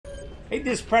Hey,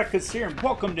 this is Pratticious here, and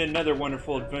welcome to another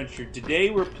wonderful adventure. Today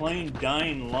we're playing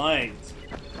Dying Light,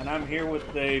 and I'm here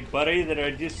with a buddy that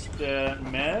I just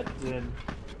met, and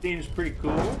seems pretty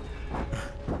cool.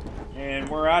 And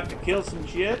we're out to kill some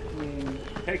shit, and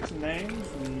take some names,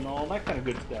 and all that kind of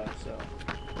good stuff, so...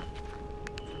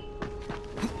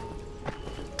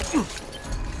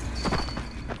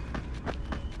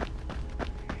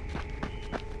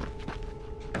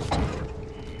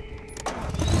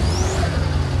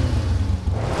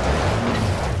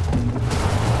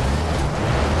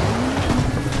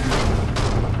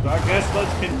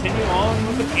 Let's continue on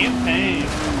with the campaign.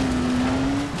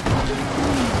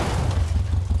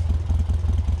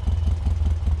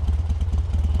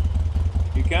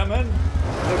 You coming?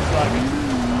 Looks like it.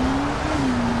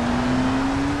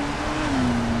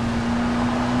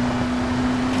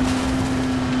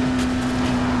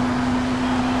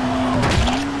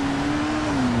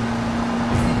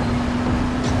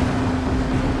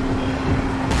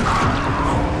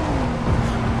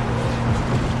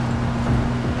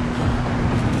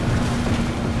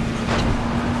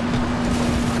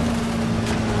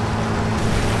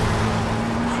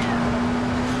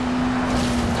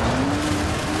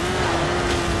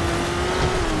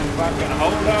 Fucking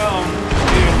hold on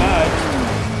to your nuts.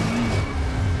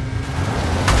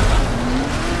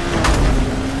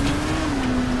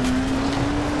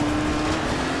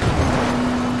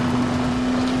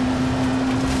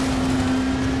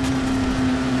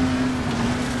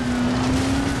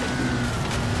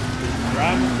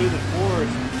 Driving through the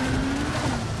forest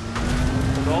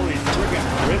with all these friggin'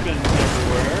 ribbons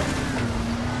everywhere.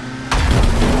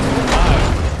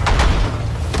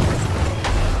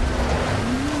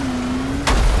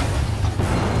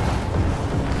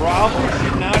 Probably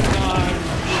should not have gone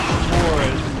through the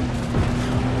forest,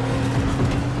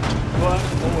 but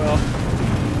oh well.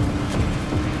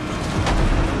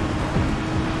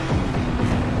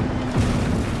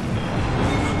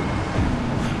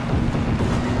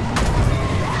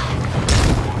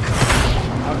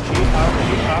 Ouchie.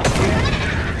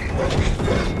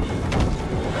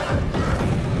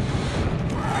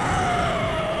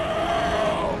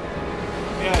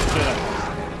 Yeah, shut up.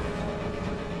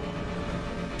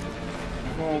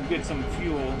 We'll get some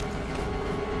fuel.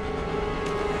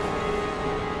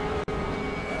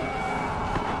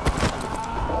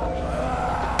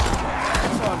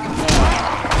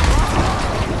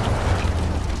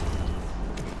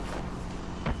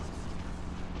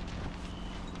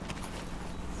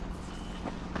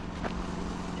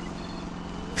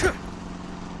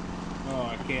 Oh,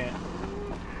 I can't.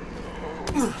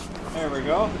 There we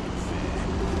go.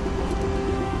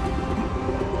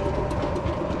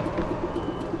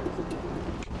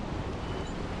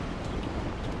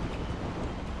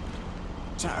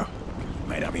 So,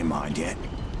 made up your mind yet?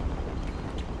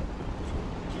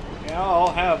 Yeah,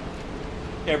 I'll have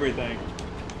everything.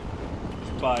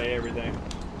 Just buy everything.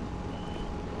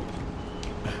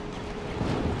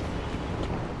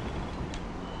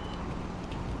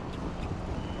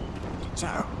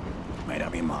 So, made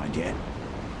up your mind yet?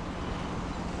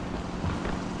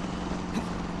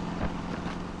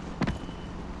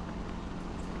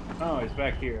 Oh, he's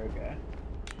back here, okay.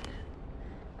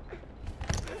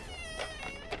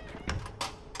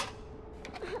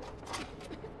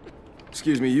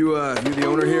 Excuse me, you the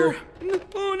owner here?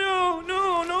 Oh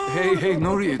no! Hey,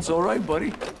 Nuri, it's all right,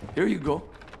 buddy. Here you go.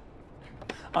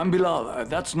 I'm Bilal.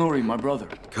 That's Nuri, my brother.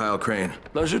 Kyle Crane.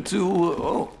 Pleasure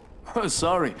to...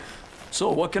 sorry.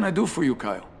 So, what can I do for you,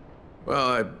 Kyle?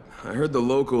 Well, I heard the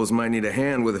locals might need a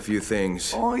hand with a few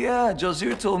things. Oh, yeah,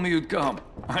 Jazir told me you'd come.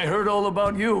 I heard all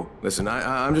about you. Listen,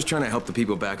 I'm just trying to help the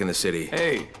people back in the city.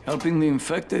 Hey, helping the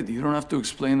infected? You don't have to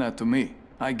explain that to me.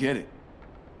 I get it.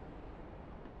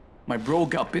 My bro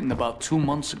got bitten about 2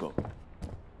 months ago.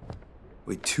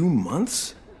 Wait, 2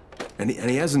 months? And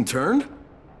he hasn't turned?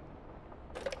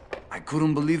 I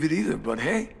couldn't believe it either, but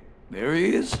hey, there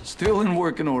he is, still in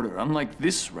working order, unlike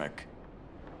this wreck.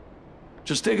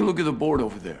 Just take a look at the board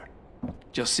over there.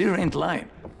 Jazir ain't lying.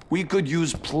 We could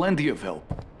use plenty of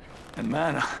help. And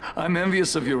man, I'm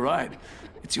envious of your ride.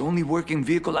 It's the only working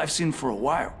vehicle I've seen for a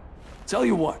while. Tell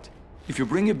you what, if you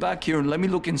bring it back here and let me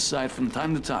look inside from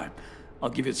time to time, I'll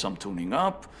give it some tuning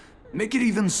up, make it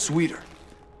even sweeter.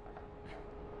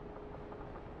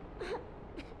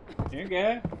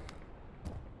 Okay.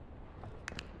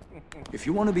 If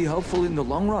you want to be helpful in the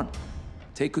long run,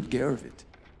 take good care of it.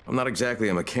 I'm not exactly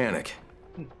a mechanic.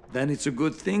 Then it's a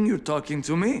good thing you're talking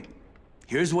to me.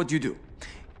 Here's what you do.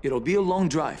 It'll be a long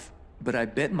drive, but I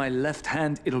bet my left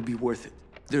hand it'll be worth it.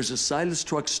 There's a Silas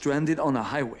truck stranded on a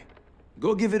highway.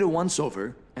 Go give it a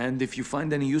once-over, and if you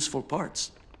find any useful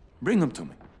parts, bring them to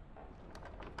me.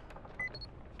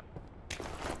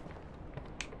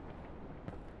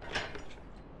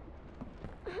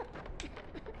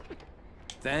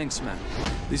 Thanks, man.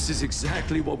 This is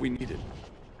exactly what we needed.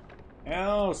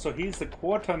 Oh, so he's the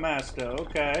quartermaster.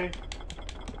 Okay.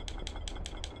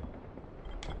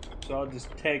 So I'll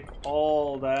just take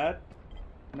all that.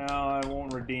 No, I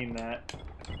won't redeem that.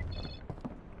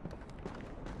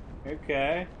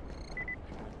 Okay.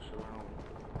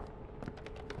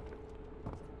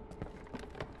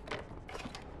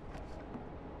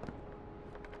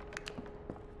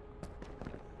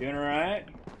 Doing alright?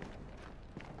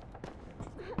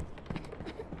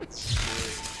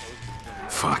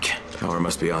 Fuck. Power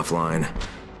must be offline.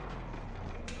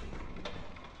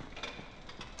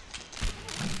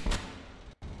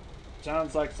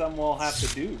 Sounds like something we'll have to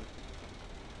do.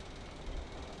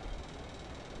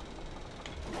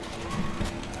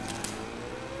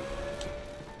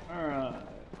 Alright.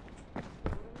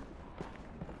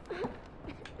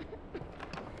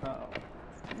 Uh-oh.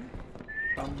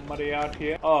 Somebody out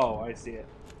here? Oh, I see it.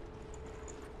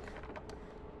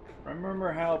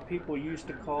 Remember how people used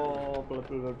to call blah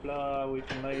blah blah blah, weak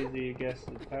and lazy, guess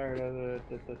is tired of it,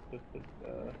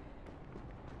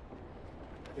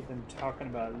 we've been talking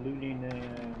about looting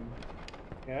and...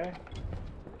 Okay.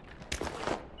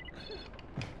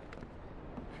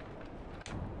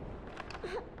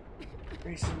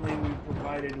 Recently we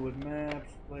provided with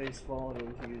maps, place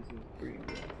followers, uses free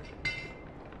will.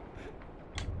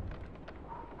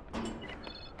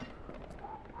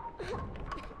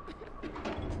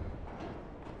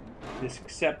 Just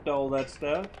accept all that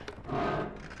stuff.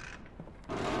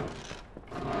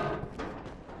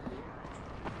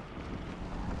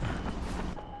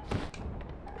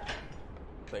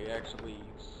 They actually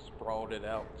sprawled it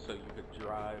out so you could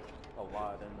drive a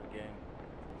lot in the game.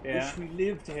 Yeah. Wish we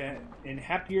lived in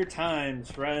happier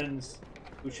times, friends.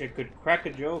 Wish I could crack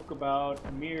a joke about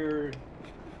Amir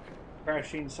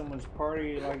crashing someone's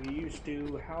party like he used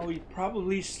to. How he's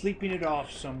probably sleeping it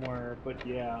off somewhere. But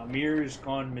yeah, Amir's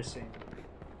gone missing.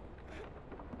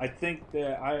 I think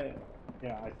that I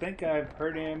think I've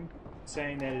heard him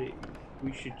saying that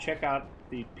we should check out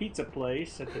the pizza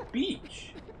place at the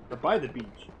beach, or by the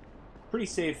beach. Pretty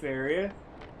safe area.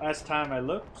 Last time I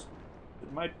looked,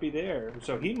 it might be there.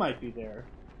 So he might be there.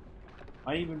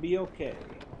 Might even be okay.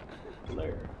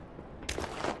 Blair.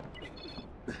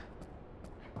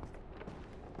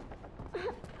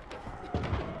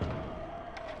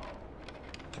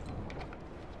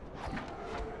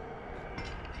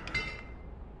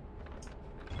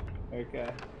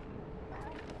 Okay.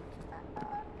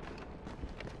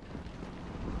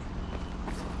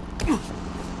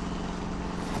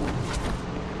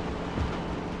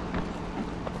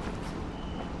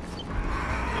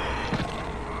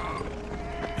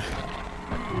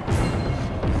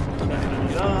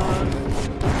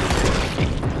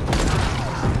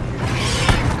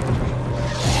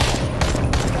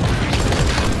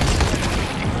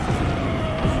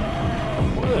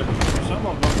 Some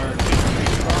of them are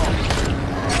pretty strong.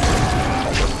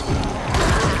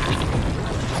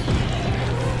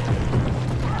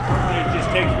 It just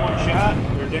takes one shot,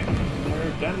 they're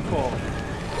done for.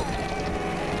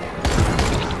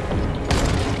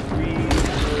 3,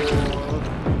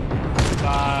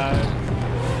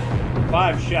 4,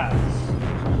 5 shots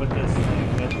with this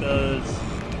thing. That does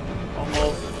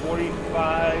almost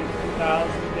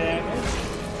 45,000 damage.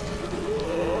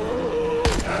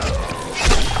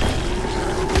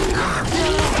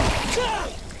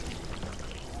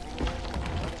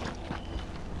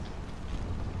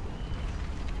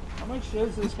 How much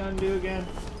does this gun do again?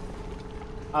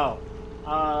 Oh,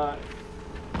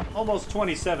 almost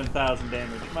 27,000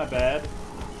 damage. My bad.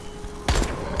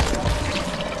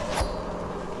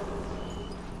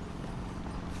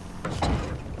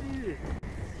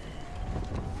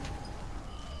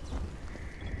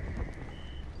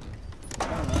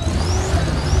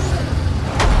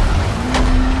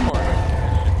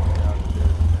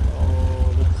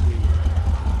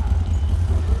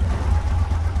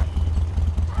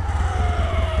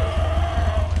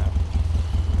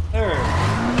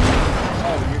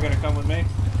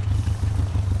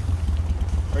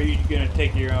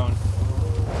 Take your own.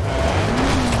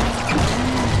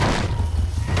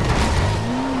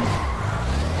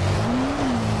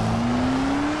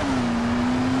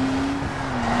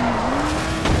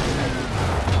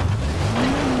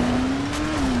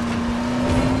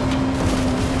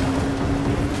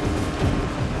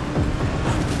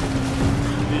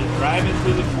 Just driving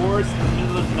through the forest in the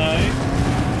middle of the night.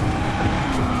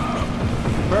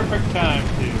 Perfect time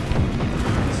to.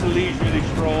 It's a leisurely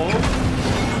stroll.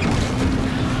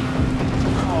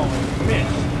 Oh,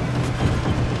 missed.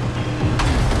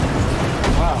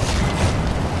 Wow.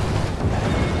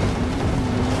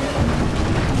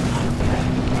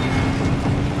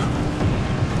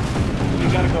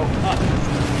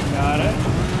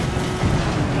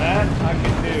 that I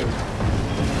can do.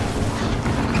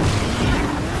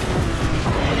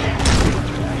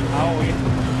 Oh, yeah.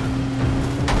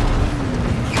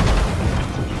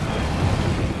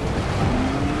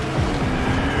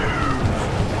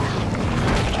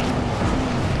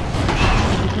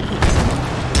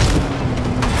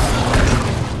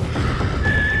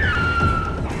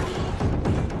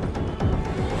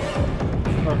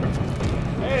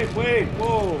 Hey, wait,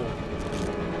 whoa.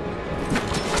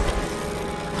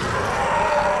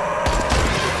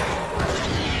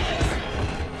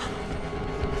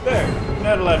 There,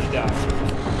 not allowed to die.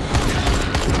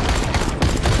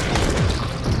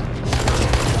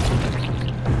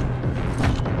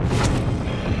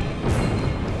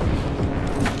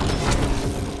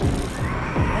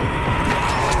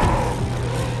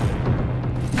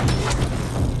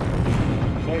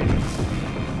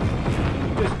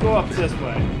 Just go up this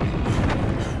way.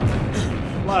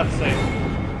 A lot safer.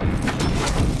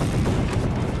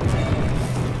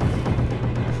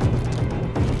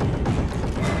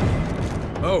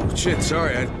 Oh, shit,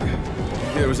 sorry. I didn't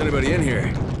think there was anybody in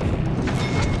here.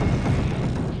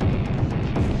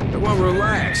 Well,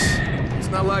 relax. It's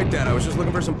not like that. I was just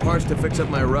looking for some parts to fix up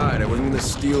my ride. I wasn't gonna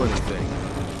steal anything.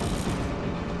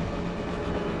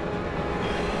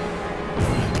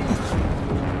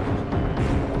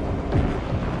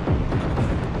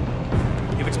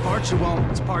 If it's parts you want,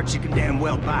 it's parts you can damn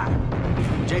well buy.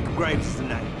 Jacob Graves is the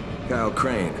name. Kyle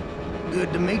Crane.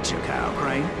 Good to meet you, Kyle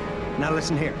Crane. Now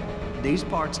listen here. These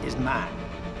parts is mine.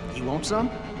 You want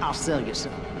some? I'll sell you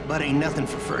some. But ain't nothing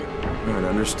for free. All right,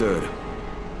 understood.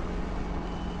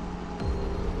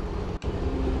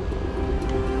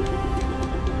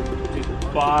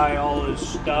 Just buy all his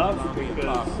stuff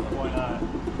because why not?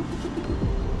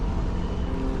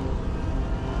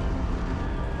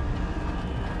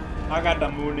 I got the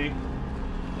money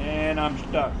and I'm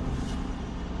stuck.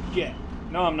 Yeah.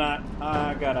 No, I'm not.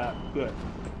 I got out. Good.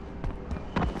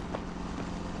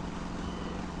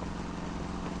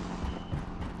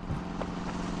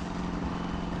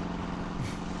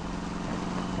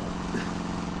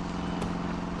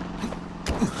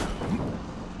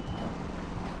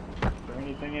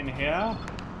 Anything in here?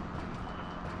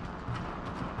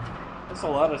 That's a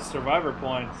lot of survivor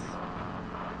points.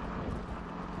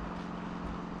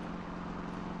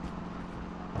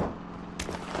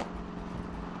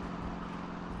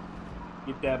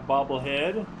 Get that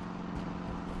bobblehead.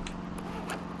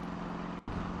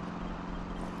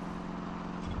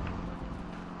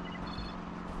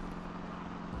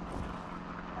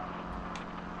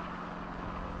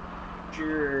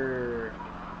 Sure.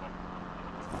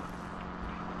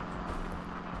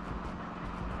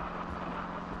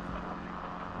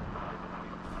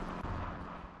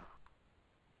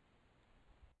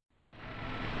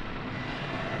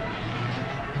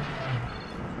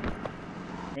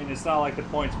 I mean, it's not like the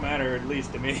points matter, at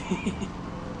least to me.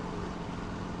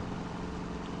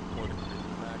 What is it,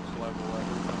 max level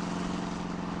everything?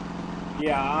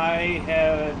 Yeah, I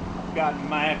have gotten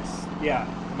max,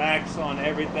 max on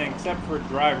everything except for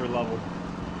driver level.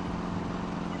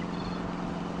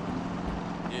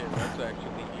 Yeah, that's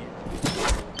actually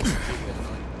easy.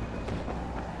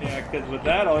 Yeah, because with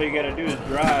that, all you gotta do is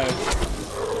drive.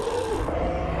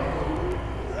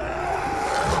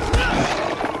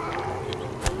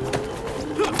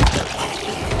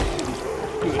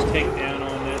 Do a takedown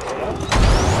on that stuff.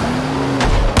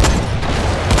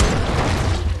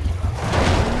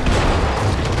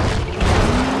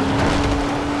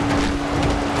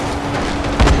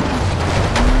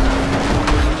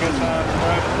 Guess I'm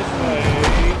driving this way,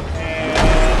 and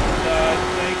I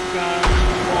think I'm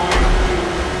going to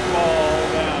fall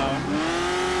down.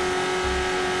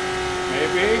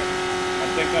 Maybe? I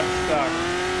think I'm stuck.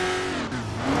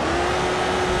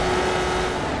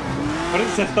 What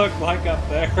does it look like up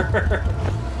there?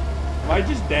 Am I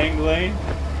just dangling?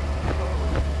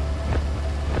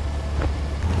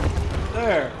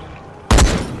 There.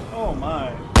 Oh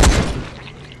my.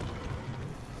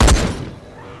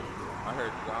 I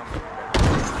heard zombies.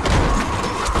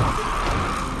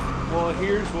 Well,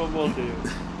 here's what we'll do.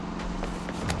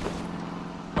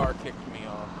 Car kicked me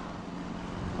off.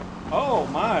 Oh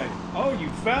my. Oh, you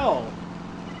fell.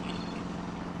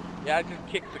 Yeah, I just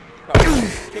kicked the car.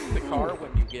 Kick the car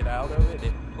when you get out of it,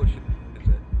 it pushes it.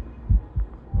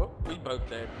 Oh, we both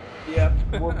dead. Yep,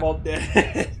 we're both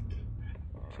dead.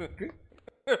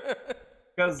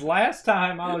 Because last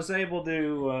time I was able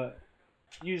to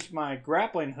use my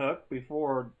grappling hook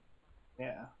before,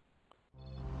 yeah.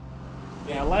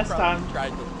 Yeah, last time.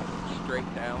 Tried to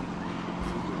straight down.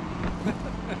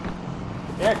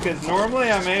 Yeah, because normally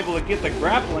I'm able to get the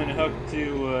grappling hook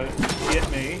to get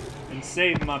me, and and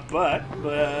save my butt,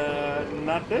 but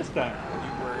not this time.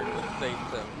 You were in the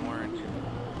States then, weren't you?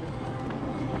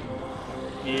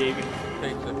 Yeah. It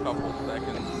takes a couple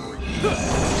seconds for you.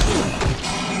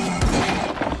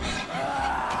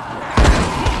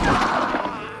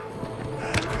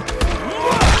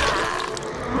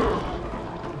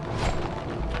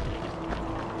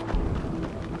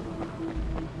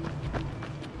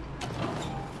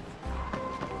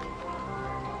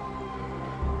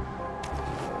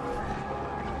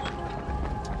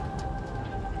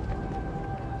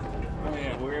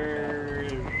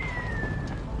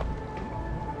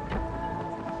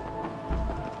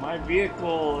 My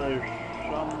vehicle is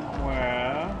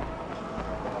somewhere.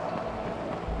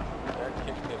 That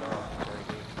kicked it off right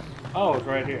here. Oh, it's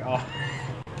right here. Oh.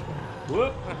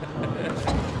 Whoop.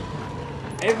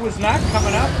 It was not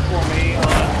coming up for me on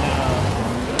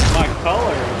my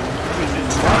color. It was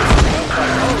just white. I was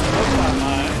like, oh, that's not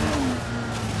mine.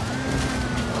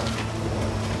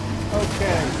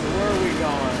 Okay, so where are we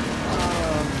going?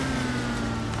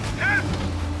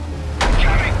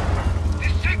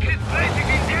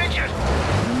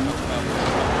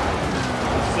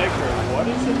 What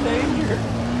is the danger?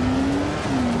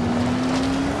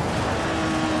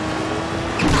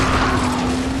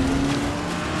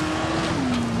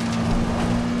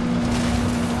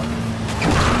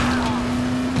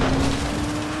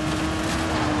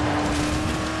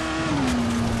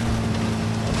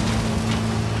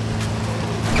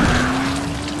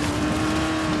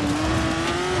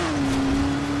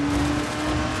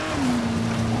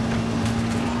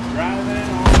 Driving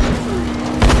on the freeway.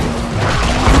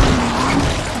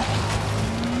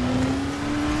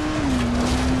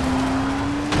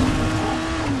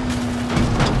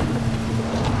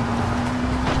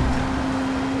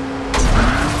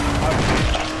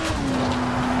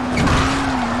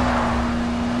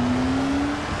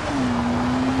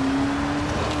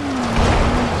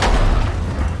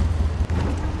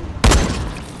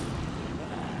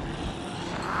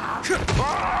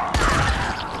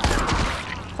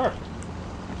 Perfect.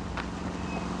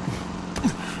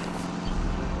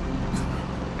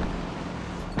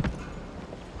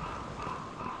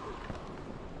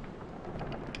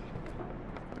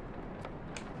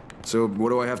 So, what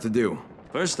do I have to do?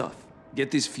 First off,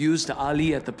 get this fuse to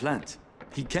Ali at the plant.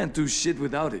 He can't do shit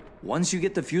without it. Once you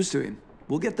get the fuse to him,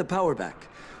 we'll get the power back.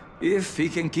 If he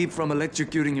can keep from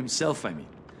electrocuting himself, I mean.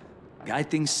 Guy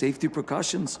thinks safety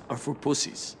precautions are for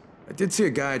pussies. I did see a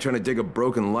guy trying to dig a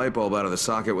broken light bulb out of the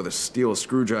socket with a steel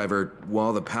screwdriver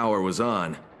while the power was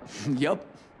on. Yup,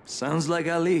 sounds like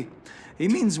Ali. He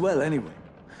means well anyway.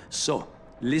 So,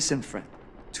 listen, friend.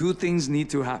 Two things need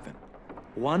to happen.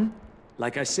 One,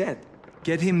 like I said,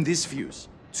 get him this fuse.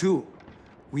 Two,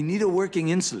 we need a working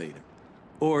insulator.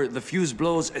 Or the fuse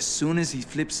blows as soon as he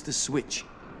flips the switch.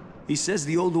 He says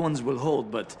the old ones will hold,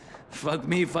 but fuck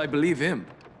me if I believe him.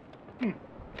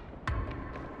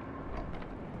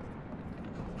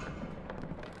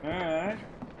 Alright.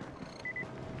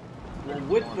 Well,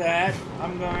 with that,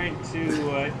 I'm going to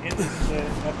end this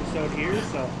episode here.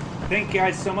 So, thank you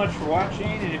guys so much for watching.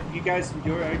 And if you guys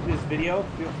enjoyed this video,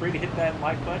 feel free to hit that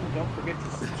like button. Don't forget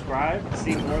to subscribe to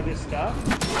see more of this stuff.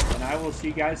 And I will see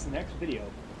you guys in the next video.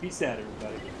 Peace out,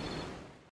 everybody.